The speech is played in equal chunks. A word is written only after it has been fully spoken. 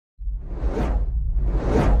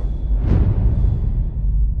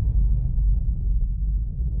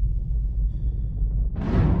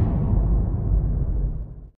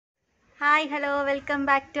Hi hello welcome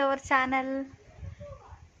back to our channel.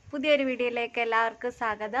 പുതിയൊരു വീഡിയോയിലേക്ക് എല്ലാവർക്കും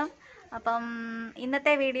സ്വാഗതം. അപ്പം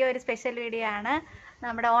ഇന്നത്തെ വീഡിയോ ഒരു സ്പെഷ്യൽ വീഡിയോ ആണ്.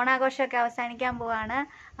 നമ്മുടെ ഓണാഘോഷമൊക്കെ അവസാനിക്കാൻ പോവാണ്.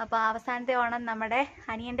 അപ്പോൾ അവസാനത്തെ ഓണം നമ്മുടെ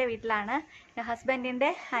അനിയൻ്റെ വീട്ടിലാണ്, ഹസ്ബൻഡിൻ്റെ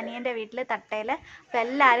അനിയൻ്റെ വീട്ടിൽ തട്ടയിൽ. അപ്പോൾ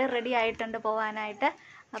എല്ലാവരും റെഡി ആയിട്ടുണ്ട് പോകാനായിട്ട്.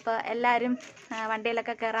 അപ്പോൾ എല്ലാവരും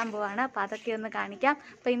വണ്ടിയിലൊക്കെ കയറാൻ പോവാണ്. അപ്പോൾ അതൊക്കെ ഒന്ന് കാണിക്കാം.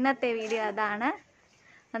 അപ്പോൾ ഇന്നത്തെ വീഡിയോ അതാണ്.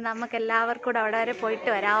 നമുക്ക് എല്ലാവർക്കും കൂടെ അവിടെ വരെ പോയിട്ട്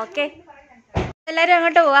വരാം. ഓക്കെ, എല്ലാരും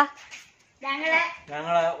അങ്ങോട്ട് പോവാ.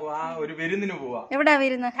 ഒരു വിരുന്നിന് പോവാ. എവിടാ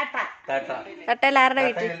വിരുന്ന്? തട്ടയിൽ ആരുടെ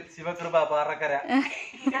വീട്ടിൽ? ശിവകൃപ പാറക്കര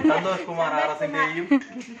സന്തോഷ് കുമാർ ആർഎസിന്റെയും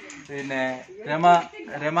പിന്നെ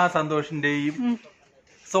രമ സന്തോഷിന്റെയും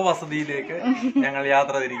സ്വവസതിയിലേക്ക് ഞങ്ങൾ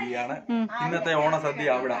യാത്ര തിരിക്കുകയാണ്. ഇന്നത്തെ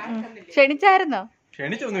ഓണസദ്യ അവിടെ. ക്ഷണിച്ചായിരുന്നോ?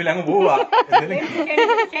 ക്ഷണിച്ചൊന്നുമില്ല, അങ്ങ് പോവാ.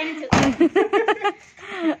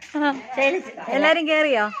 എല്ലാരും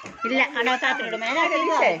കേറിയോ? ഇല്ല,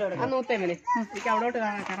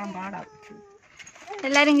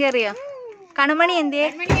 എല്ലാരും കേറിയോ? കൺമണി എന്തിയെ?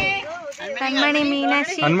 കൺമണി,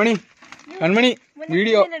 മീനാക്ഷി, കൺമണി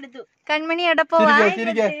വീഡിയോ. കൺമണി എവിടെ പോവാ?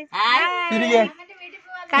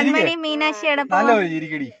 കൺമണി മീനാക്ഷി എവിടെ പോവാ?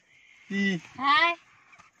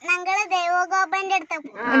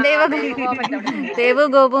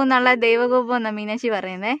 ദേവഗോപു എന്നുള്ള ദേവഗോപു എന്നാ മീനാക്ഷി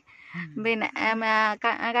പറയുന്നേ. പിന്നെ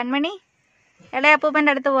കൺമണി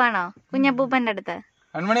ഇളയപ്പൂപ്പന്റെ അടുത്ത് പോവാണോ? കുഞ്ഞപ്പൂപ്പന്റെ അടുത്ത്?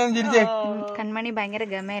 കൺമണി ഭയങ്കര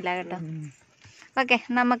ഗമയില്ല കേട്ടോ. ഓക്കെ,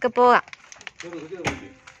 നമുക്ക് പോവാം.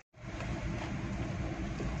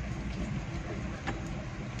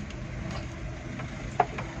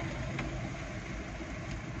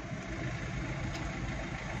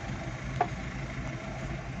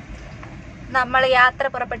 നമ്മൾ യാത്ര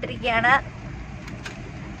പുറപ്പെട്ടിരിക്കുകയാണ്.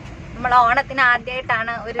 നമ്മൾ ഓണത്തിന്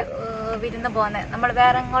ആദ്യമായിട്ടാണ് ഒരു വിരുന്ന് പോകുന്നത്. നമ്മൾ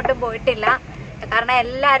വേറെ എങ്ങോട്ടും പോയിട്ടില്ല, കാരണം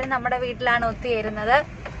എല്ലാവരും നമ്മുടെ വീട്ടിലാണ് ഒത്തുചേരുന്നത്.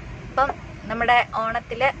 അപ്പം നമ്മുടെ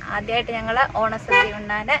ഓണത്തിൽ ആദ്യമായിട്ട് ഞങ്ങൾ ഓണസദ്യ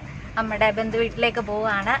ഉണ്ണാൻ നമ്മുടെ ബന്ധു വീട്ടിലേക്ക്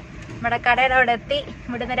പോവുകയാണ്. നമ്മുടെ കടയുടെ അവിടെ എത്തി.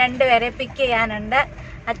 ഇവിടുന്ന് 2 പേരെ പിക്ക് ചെയ്യാനുണ്ട്,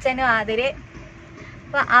 അച്ഛനും ആതിര്.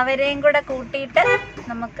 അപ്പോൾ അവരെയും കൂടെ കൂട്ടിയിട്ട്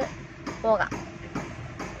നമുക്ക് പോകാം.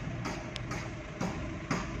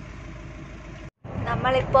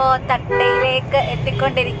 നമ്മളിപ്പോ തട്ടയിലേക്ക്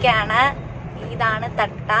എത്തിക്കൊണ്ടിരിക്കുകയാണ്. ഇതാണ്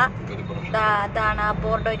തട്ട. അതാണ്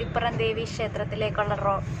ബോർഡോരിപ്പുറം ദേവി ക്ഷേത്രത്തിലേക്കുള്ള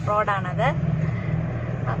റോഡാണത്.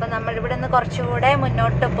 അപ്പം നമ്മളിവിടെ നിന്ന് കുറച്ചുകൂടെ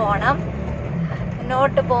മുന്നോട്ട് പോകണം.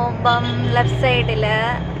 മുന്നോട്ട് പോകുമ്പം ലെഫ്റ്റ് സൈഡിൽ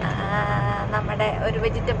നമ്മുടെ ഒരു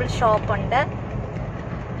വെജിറ്റബിൾ ഷോപ്പുണ്ട്,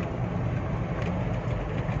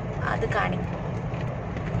 അത് കാണിക്കും.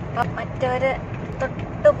 അപ്പം മറ്റൊരു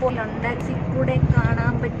തൊട്ട് പോലുണ്ട്, കൂടെ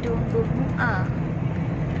കാണാൻ പറ്റുമെന്ന് തോന്നുന്നു.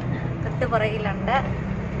 തൊട്ട് പുറകിലുണ്ട്.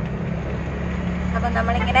 അപ്പം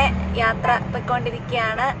നമ്മളിങ്ങനെ യാത്ര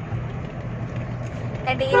പോയിക്കൊണ്ടിരിക്കുകയാണ്.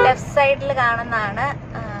 ഈ ലെഫ്റ്റ് സൈഡിൽ കാണുന്നതാണ്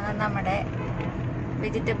നമ്മുടെ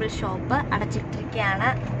വെജിറ്റബിൾ ഷോപ്പ്. അടച്ചിട്ടിരിക്കുകയാണ്.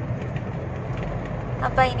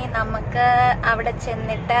 അപ്പം ഇനി നമുക്ക് അവിടെ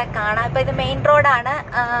ചെന്നിട്ട് കാണാം. ഇപ്പം ഇത് മെയിൻ റോഡാണ്,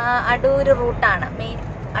 അടൂര് റൂട്ടാണ്.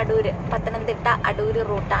 അടൂര്, പത്തനംതിട്ട അടൂര്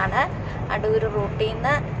റൂട്ടാണ്. അടൂര് റൂട്ടിൽ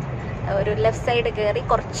നിന്ന് ഒരു ലെഫ്റ്റ് സൈഡ് കയറി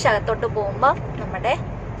കുറച്ച് അകത്തോട്ട് പോകുമ്പോൾ നമ്മുടെ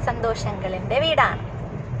സന്തോഷങ്കളിൻ്റെ വീടാണ്.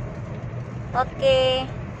 ഓക്കേ,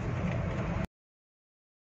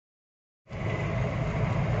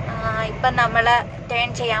 ഇപ്പം നമ്മൾ ടേൺ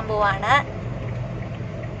ചെയ്യാൻ പോവാണ്.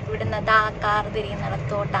 ഇവിടുന്ന് കാർ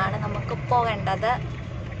തിരിയുന്നിടത്തോട്ടാണ് നമുക്ക് പോകേണ്ടത്.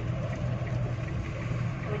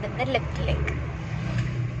 ഇവിടുന്ന് ലെഫ്റ്റിലേക്ക്.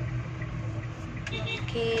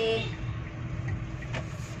 ഓക്കേ,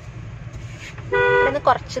 ഇവിടുന്ന്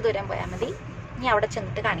കുറച്ച് ദൂരം പോയാൽ മതി. ഇനി അവിടെ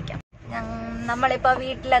ചെന്നിട്ട് കാണിക്കാം. നമ്മളിപ്പോൾ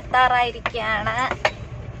വീട്ടിലെത്താറായിരിക്കുകയാണ്.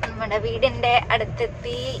 നമ്മുടെ വീടിൻ്റെ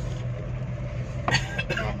അടുത്തെത്തി.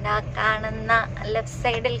 കാണുന്ന ലെഫ്റ്റ്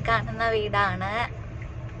സൈഡിൽ കാണുന്ന വീടാണ്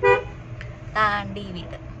താണ്ടി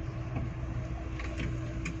വീട്.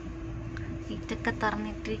 വീട്ടൊക്കെ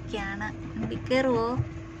തുറന്നിട്ടിരിക്കുകയാണ്. വണ്ടി കയറുവോ?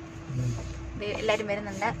 എല്ലാരും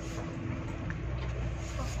വരുന്നുണ്ട്.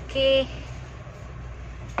 ഓക്കേ,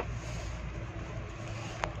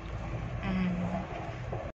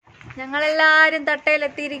 ഞങ്ങളെല്ലാരും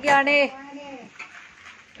തട്ടയിലെത്തിയിരിക്കുകയാണ്.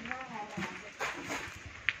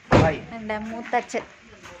 എന്റെ മൂത്തച്ഛൻ.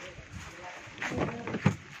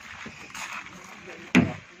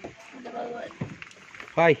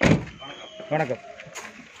 ഹായ്, വണക്കം.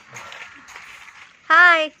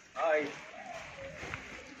 ഹായ്.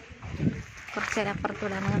 കുറച്ചേരം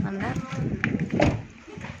അപ്പുറത്തൂടെ ഇറങ്ങുന്നുണ്ട്.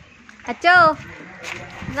 അച്ചോ,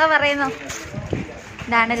 എന്താ പറയുന്നു?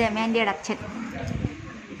 ഇതാണ് രമ്യാൻ്റിയുടെ അച്ഛൻ.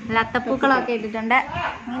 ലത്തപ്പൂക്കളൊക്കെ ഇട്ടിട്ടുണ്ട്.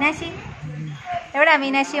 മീനാക്ഷി എവിടാ?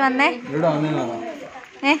 മീനാക്ഷി വന്നേ?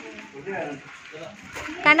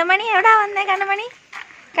 കണ്ണുമണി എവിടാ വന്നേ?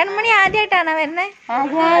 കണ്ണുമണി ആദ്യമായിട്ടാണോ വരുന്നേ?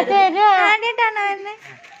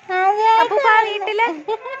 അപ്പൂപ്പ വീട്ടില്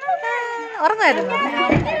ഉറങ്ങായിരുന്നു.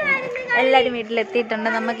 എല്ലാരും വീട്ടിലെത്തിയിട്ടുണ്ട്.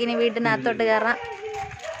 നമുക്കിനി വീട്ടിനകത്തോട്ട് കയറാം.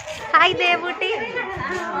 ഹായ് ദേവൂട്ടി.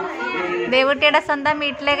 ദേവൂട്ടിയുടെ സ്വന്തം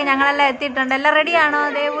വീട്ടിലേക്ക് ഞങ്ങളെല്ലാം എത്തിയിട്ടുണ്ട്. എല്ലാം റെഡിയാണോ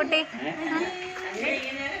ദേവൂട്ടി?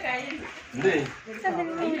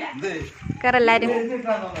 കേറെല്ലാരും,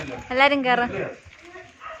 എല്ലാരും കേറ.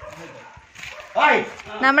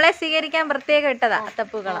 നമ്മളെ സ്വീകരിക്കാൻ പ്രത്യേകം ഇട്ടതാ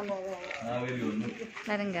അത്തപ്പൂക്കളം.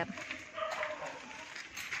 എല്ലാരും കേറ.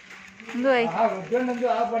 എന്തുവായി?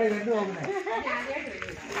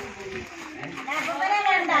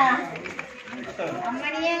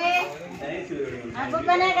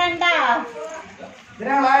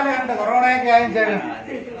 കൊറോണയൊക്കെ ആയാലും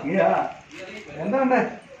എന്തുണ്ട്?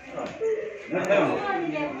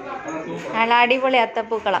 നല്ല അടിപൊളി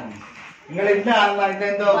അത്തപ്പൂക്കളം.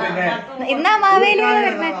 ഇന്നാ മാവേലി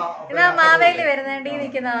വരുന്നേ. ഇന്നാ മാവേലി വരുന്നേണ്ടി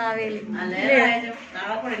നിക്കുന്ന മാവേലി.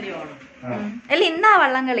 അല്ല ഇന്നാ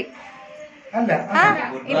വള്ളംകളി.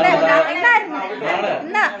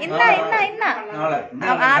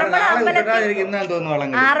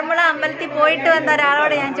 ആറന്മുള അമ്പലത്തിൽ പോയിട്ട് വന്ന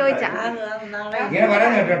ഒരാളോട് ഞാൻ ചോദിച്ച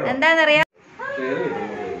എന്താന്നറിയാം.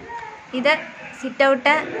 ഇത് സിറ്റ്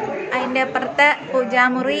ഔട്ട്, അതിന്റെ അപ്പുറത്ത്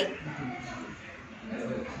പൂജാമുറി.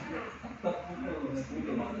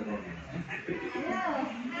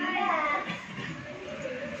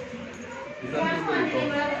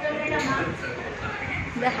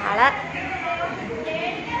 ഇത് ഹാള്.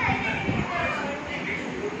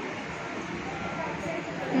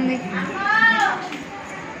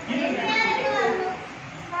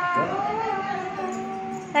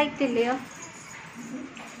 ലൈറ്റ് ഇല്ലയോ?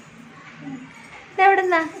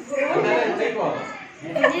 ഇതെവിടുന്നാ?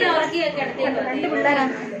 രണ്ട് പിള്ളേരാ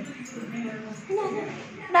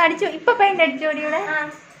അടിച്ചു. ഇപ്പൊ പെയിന്റ് അടിച്ചോടി ഇവിടെ?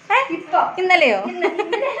 ഇന്നലെയോ?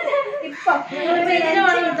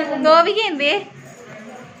 ഗോപിക എന്തേ?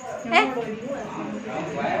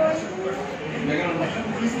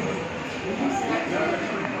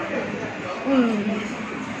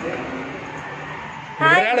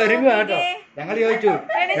 ഞങ്ങൾ ചോദിച്ചു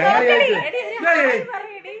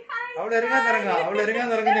അവള് ഒരുങ്ങാൻ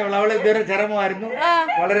തുടങ്ങുന്നേ. അവള് ഇതുവരെ ചരമമായിരുന്നു.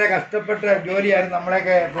 വളരെ കഷ്ടപ്പെട്ട ജോലിയായിരുന്നു.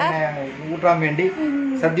 നമ്മളെയൊക്കെ പിന്നെ കൂട്ടാൻ വേണ്ടി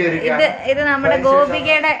സദ്യ ഒരുക്കുക. ഇത് നമ്മുടെ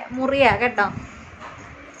ഗോപികയുടെ മുറിയാ കേട്ടോ.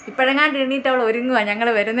 ഇപ്പഴങ്ങാണ്ട് എണ്ണീറ്റ് അവൾ ഒരുങ്ങുവാ.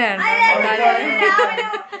 ഞങ്ങള് വരുന്നതാണ്.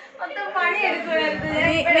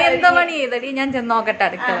 നീ എന്തോ പണി ചെയ്തടി? ഞാൻ ചെന്ന് നോക്കട്ടെ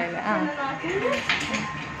അടുക്കളയില്.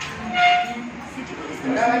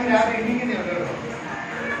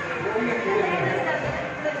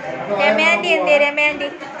 രമ്യാൻറ്റി എന്തേ? രമ്യാൻറ്റി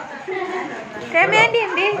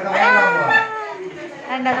എന്തേ?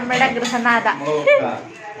 നമ്മുടെ ഗൃഹനാഥ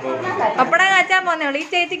പപ്പടം കാച്ചാൻ പോന്നേ ഉള്ളു. ഈ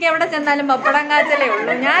ചേച്ചിക്ക് എവിടെ ചെന്നാലും പപ്പടം കാച്ചലേ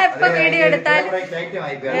ഉള്ളൂ. ഞാൻ എവിടെ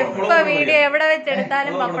വീഡിയോ എവിടെ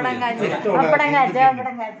വെച്ചെടുത്താലും പപ്പടം കാച്ചു.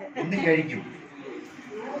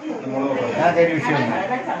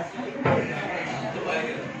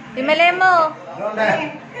 വിമലേമ്മോ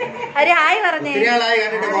ഒരു ഹായ് പറഞ്ഞേ.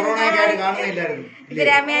 ഇത്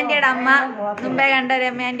രമ്യാൻറ്റിയുടെ അമ്മ, മുമ്പേ കണ്ട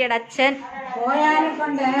രമ്യാൻറ്റിയുടെ അച്ഛൻ.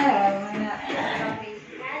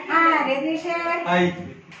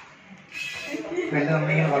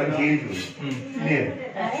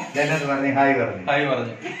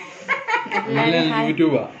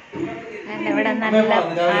 ഇവിടെ നല്ല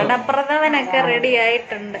അടപ്രഥമനൊക്കെ റെഡി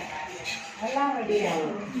ആയിട്ടുണ്ട്.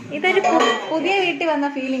 ഇതൊരു പുതിയ വീട്ടിൽ വന്ന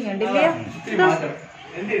ഫീലിംഗ് ഉണ്ട് ഇല്ലയോ?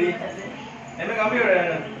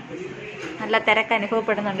 നല്ല തിരക്ക്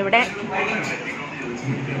അനുഭവപ്പെടുന്നുണ്ട് ഇവിടെ.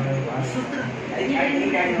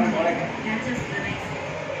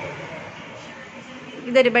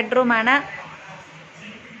 ഇതൊരു ബെഡ്റൂമാണ്.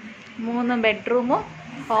 3 ബെഡ്റൂമും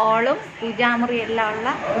ഹാളും പൂജാമുറി എല്ലാം ഉള്ള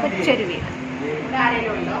കൊച്ചൊരു വീട്.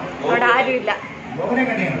 അവിടെ ആരുമില്ല.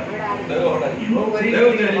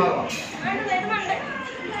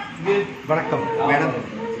 വണക്കം മേഡം.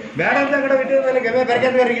 മേഡം ഞങ്ങളുടെ വീട്ടിൽ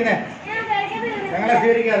പെരക്കാത്ത കയറിക്കുന്നേ. ഞങ്ങളെ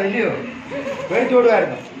സ്വീകരിക്കാതെ ഇല്ലയോ? പേടിച്ചു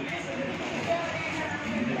കൊടുക്കായിരുന്നു.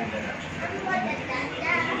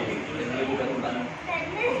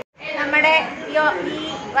 നമ്മുടെ ഈ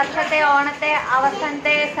വർഷത്തെ ഓണത്തെ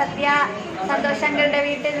അവസാനത്തെ സദ്യ സന്തോഷങ്ങളുടെ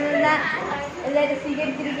വീട്ടിൽ നിന്ന് എല്ലാവരും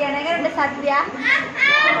സ്വീകരിച്ചിരിക്കുകയാണ്. എങ്ങനെയുണ്ട് സദ്യ?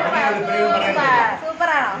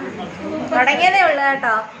 സൂപ്പറാണോ? തുടങ്ങിയതേ ഉള്ളു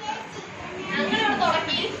കേട്ടോ.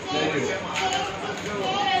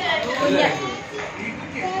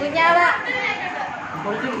 കുഞ്ഞാവ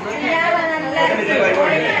നല്ല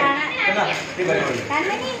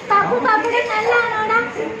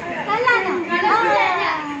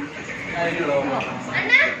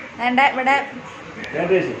ഇവിടെ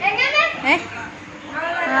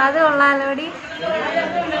അത് കൊള്ളാലോടി.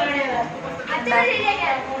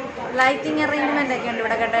 ലൈറ്റിംഗ് അറേഞ്ച്മെന്റ് ഒക്കെ ഉണ്ട്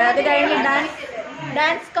ഇവിടെ കേട്ടോ. അത് കഴിഞ്ഞ്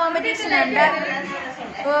ഡാൻസ് കോമ്പറ്റീഷൻ ഉണ്ട്.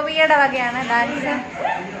 ഗോപിയുടെ വകയാണ് ഡാൻസ്.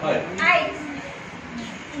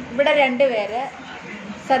 ഇവിടെ 2 പേര്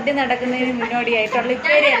സദ്യ നടക്കുന്നതിന് മുന്നോടിയായിട്ടുള്ള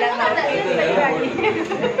ഇപ്പേരെല്ലാം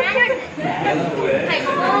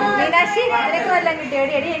മീനാക്ഷി നിനക്ക് വല്ലതും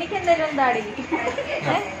കിട്ടിയോടി? എടി എനിക്ക് എന്തെങ്കിലും എന്താടി?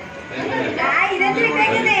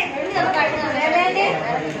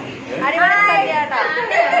 അടിപൊളി സദ്യ കേട്ടോ.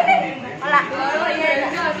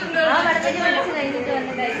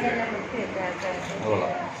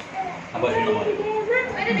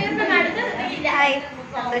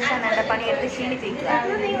 സന്തോഷം. നല്ല പണിയെടുത്ത് ക്ഷീണിച്ചിരിക്കുക.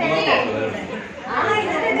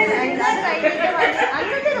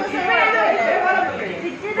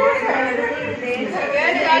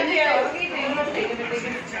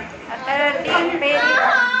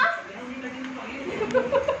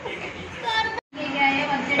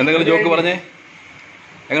 എന്തെങ്കിലും ജോക്ക് പറഞ്ഞേ.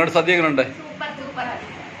 എങ്ങനെയുണ്ട് സദ്യ? എങ്ങനെയുണ്ട്?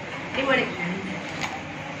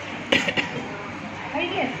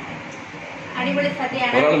 അടിപൊളി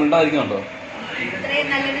സദ്യയാണ്. ഒരാൾ മിണ്ടാതിരിക്കുന്നുണ്ടോ? ഇത്രയും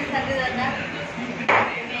നല്ലൊരു സദ്യ തന്നെ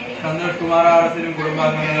സന്തോഷ് കുമാർ ആർഎസിനും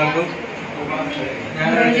കുടുംബാംഗങ്ങൾക്കും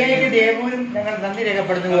ദേവുവിനും ഞങ്ങൾ നന്ദി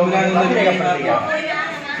രേഖപ്പെടുത്തുന്നു.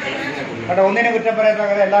 കേട്ടോ, ഒന്നിനെ കുറ്റം പറയാത്ത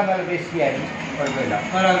എല്ലാം നല്ല ടേസ്റ്റിയായിരുന്നു. കുഴപ്പമില്ല.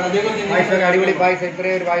 പായസമൊക്കെ അടിപൊളി പായസം.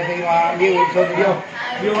 ഇത്രയും ഒരു പായസം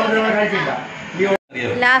കഴിച്ചില്ല.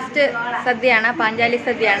 ലാസ്റ്റ് സദ്യയാണ്, പാഞ്ചാലി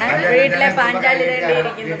സദ്യയാണ്. വീട്ടിലെ പാഞ്ചാലി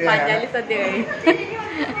ഇരിക്കുന്നു. പാഞ്ചാലി സദ്യ കഴിയും.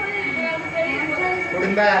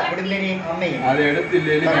 കുടുംബിനിയും അമ്മയും അത്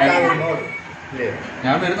എടുത്തില്ലേ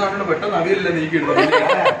ഞാൻ വരുന്ന പെട്ടെന്ന് അറിയില്ല നീക്കി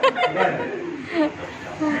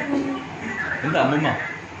എന്താ അമ്മമ്മ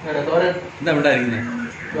എന്താ മിണ്ടായിരിക്കുന്നേ?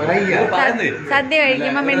 സദ്യ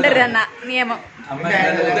കഴിക്കുമ്പോ മിണ്ടരുതെന്ന നിയമം.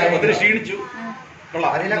 ഒത്തിരി ക്ഷീണിച്ചു.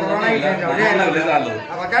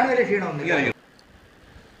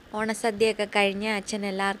 ഓണസദ്യയൊക്കെ കഴിഞ്ഞ് അച്ഛൻ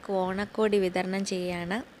എല്ലാവർക്കും ഓണക്കോടി വിതരണം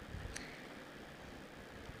ചെയ്യാണ്.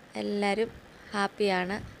 എല്ലാവരും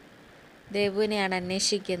ഹാപ്പിയാണ്. ദേവുവിനെയാണ്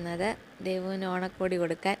അന്വേഷിക്കുന്നത്. ദേവുവിന് ഓണക്കോടി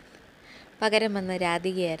കൊടുക്കാൻ പകരം വന്ന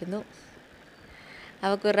രാധികയായിരുന്നു.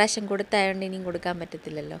 അവൾക്ക് ഒരു പ്രാവശ്യം കൊടുത്തായതുകൊണ്ട് ഇനിയും കൊടുക്കാൻ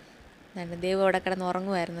പറ്റത്തില്ലല്ലോ. ദേവു അവിടെ കിടന്ന്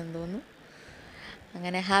ഉറങ്ങുമായിരുന്നെന്ന് തോന്നുന്നു.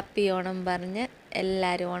 അങ്ങനെ ഹാപ്പി ഓണം പറഞ്ഞ്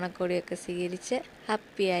എല്ലാവരും ഓണക്കോടിയൊക്കെ സ്വീകരിച്ച്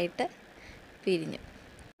ഹാപ്പിയായിട്ട് പിരിഞ്ഞു.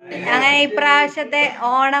 അങ്ങനെ ഇപ്രാവശ്യത്തെ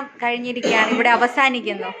ഓണം കഴിഞ്ഞിരിക്കുകയാണ്. ഇവിടെ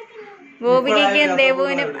അവസാനിക്കുന്നു. ഗോപികയ്ക്കും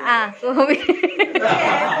ദേവുവിനും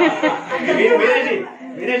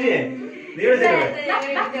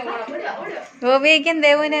ഗോപികയ്ക്കും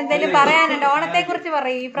ദേവുവിനും എന്തെങ്കിലും പറയാനുണ്ട്? ഓണത്തെ കുറിച്ച്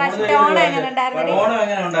പറയും. ഈ പ്രാവശ്യത്തെ ഓണം എങ്ങനെ ഉണ്ടായിരുന്നു?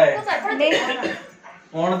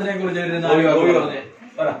 ഓണത്തിനെ കുറിച്ച്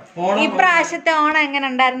ഇപ്രാവശ്യത്തെ ഓണം എങ്ങനെ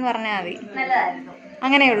ഉണ്ടായിരുന്നു പറഞ്ഞാൽ മതി.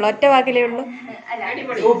 അങ്ങനെയുള്ളു, ഒറ്റ വാക്കിലേ ഉള്ളൂ.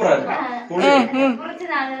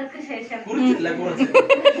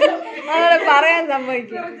 അതോടെ പറയാൻ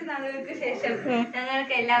സംഭവിക്കും.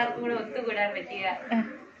 ഞങ്ങൾക്ക് എല്ലാവർക്കും കൂടെ ഒത്തുകൂടാൻ പറ്റിയ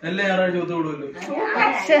എല്ലാ ഞായറാഴ്ച ഒത്തുകൂടുമല്ലോ.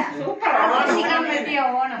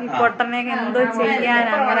 ഈ പൊട്ടനെയൊക്കെ എന്തോ ചെയ്യാൻ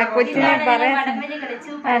അങ്ങനെ കൊച്ചിനെ പറയാൻ. വടംവലി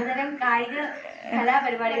കളിച്ചു, പലതരം കായിക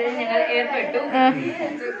കലാപരിപാടികളിൽ ഞങ്ങൾ ഏർപ്പെട്ടു.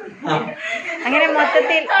 അങ്ങനെ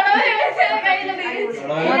മൊത്തത്തിൽ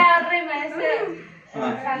എല്ലാവരുടെയും മനസ്സ്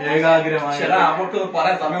അവർക്ക്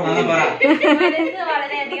പറയാൻ സമയം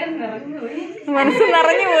വളരെയധികം നിറഞ്ഞുപോയി. മനസ്സ്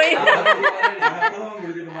നിറഞ്ഞുപോയി.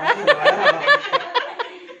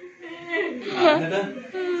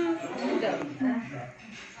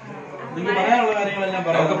 നിങ്ങൾക്ക് പറയാനുള്ള കാര്യങ്ങളെല്ലാം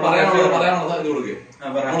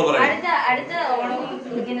അടുത്ത ഓണവും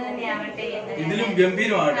ഇങ്ങനെ തന്നെ ആവട്ടെ എന്ന് ഇതിലും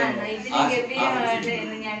ഗംഭീരമാവട്ടെ. ഇതിലും ഗംഭീരമാവട്ടെ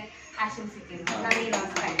എന്ന് ഞാൻ ആശംസിക്കുന്നു. നന്ദി,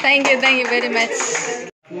 നമസ്കാരം. Thank you very much.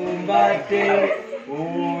 പൂമ്പാറ്റേ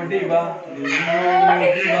ഓടിവാ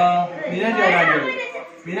നീയോടിവാ. Meenakshi ആടാൻ കളി.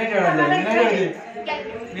 മീനാക്ഷി ആടാൻ കളി.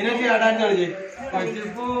 മീനാക്ഷി ആടാൻ കളി. കൊച്ചു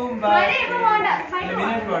പൂമ്പാറ്റേ.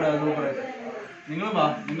 മീനാക്ഷി പാടാ സൂപ്പർ. നിങ്ങളും വാ,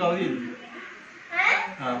 നിങ്ങൾ അവധി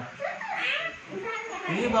ആ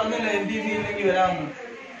നീ പറഞ്ഞില്ല NTC ഇല്ലെങ്കിൽ വരാമെന്ന്.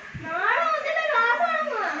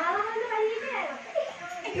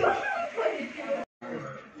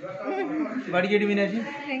 പഠിക്കട്ടി മീനാക്ഷി.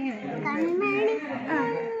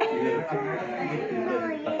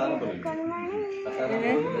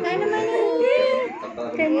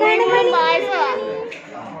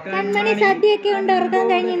 കൺമണി സദ്യയൊക്കെ ഉണ്ട് ഉറക്കാൻ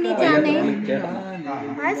കഴിഞ്ഞില്ലേ ചാമേ?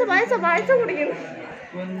 പായസം കുടിക്കുന്നു.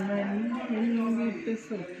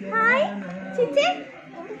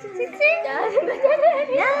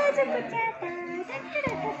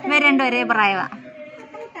 ഇവ രണ്ടും ഒരേ പ്രായമാ.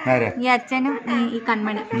 ഈ അച്ഛനും ഈ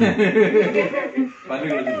കൺമണി.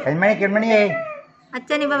 കൺമണിയായി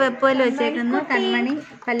അച്ഛൻ ഇപ്പൊ വെപ്പുവല് വെച്ചേക്കുന്നു. കൺമണി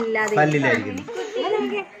പല്ലില്ലാതെ. പല്ലിലായിരിക്കുന്നു.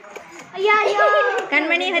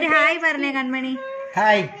 കൺമണി ഒരു ഹായ് പറഞ്ഞേ. കൺമണി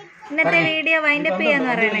ഹായ്. ഇന്നത്തെ വീഡിയോ വൈൻഡപ്പ് ചെയ്യാന്ന്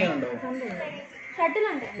പറയണേ.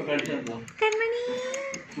 കൺമണി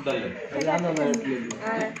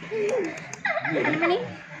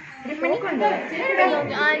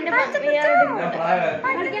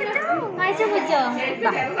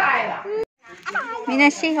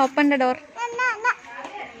മീനാക്ഷി ഓപ്പൺ ദ ഡോർ.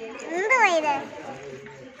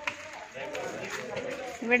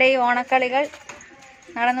 ഇവിടെ ഈ ഓണക്കളികൾ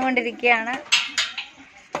നടന്നുകൊണ്ടിരിക്കുകയാണ്.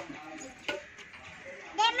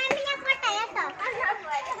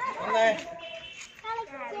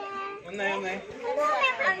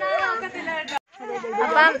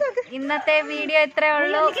 അപ്പം ഇന്നത്തെ വീഡിയോ ഇത്രേ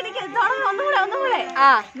ഉള്ളൂ. ആ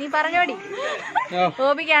നീ പറഞ്ഞോടി.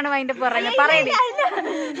 ഗോപിക്കാണ് അതിന്റെ പുറകെ പറയടി.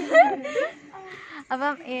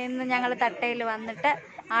 അപ്പം ഇന്ന് ഞങ്ങൾ തട്ടയിൽ വന്നിട്ട്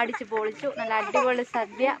അടിച്ചു പൊളിച്ചു. നല്ല അടിപൊളി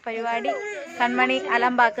സദ്യ പരിപാടി കൺമണി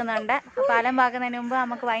അലമ്പാക്കുന്നുണ്ട്. അപ്പൊ അലമ്പാക്കുന്നതിന് മുമ്പ്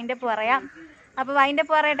നമുക്ക് വൈൻഡപ്പ് പറയാം. അപ്പൊ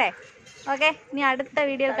വൈൻഡപ്പ് പറയട്ടെ. ഓക്കെ, ഇനി അടുത്ത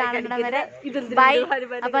വീഡിയോ കാണുന്നിടം വരെ ബൈ.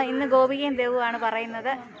 അപ്പൊ ഇന്ന് ഗോപികയും ദേവുമാണ്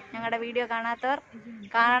പറയുന്നത്. ഞങ്ങളുടെ വീഡിയോ കാണാത്തവർ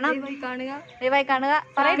കാണണം, ദയവായി കാണുക,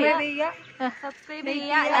 സബ്സ്ക്രൈബ്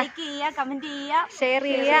ചെയ്യുക, ലൈക്ക് ചെയ്യുക, കമന്റ് ചെയ്യുക, ഷെയർ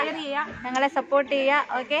ചെയ്യുക, ഞങ്ങളെ സപ്പോർട്ട്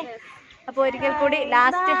ചെയ്യുക. ഓക്കെ, അപ്പോൾ ഒരിക്കൽ കൂടി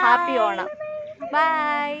ലാസ്റ്റ് ഹാപ്പി ഓണം.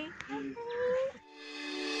 ബൈ.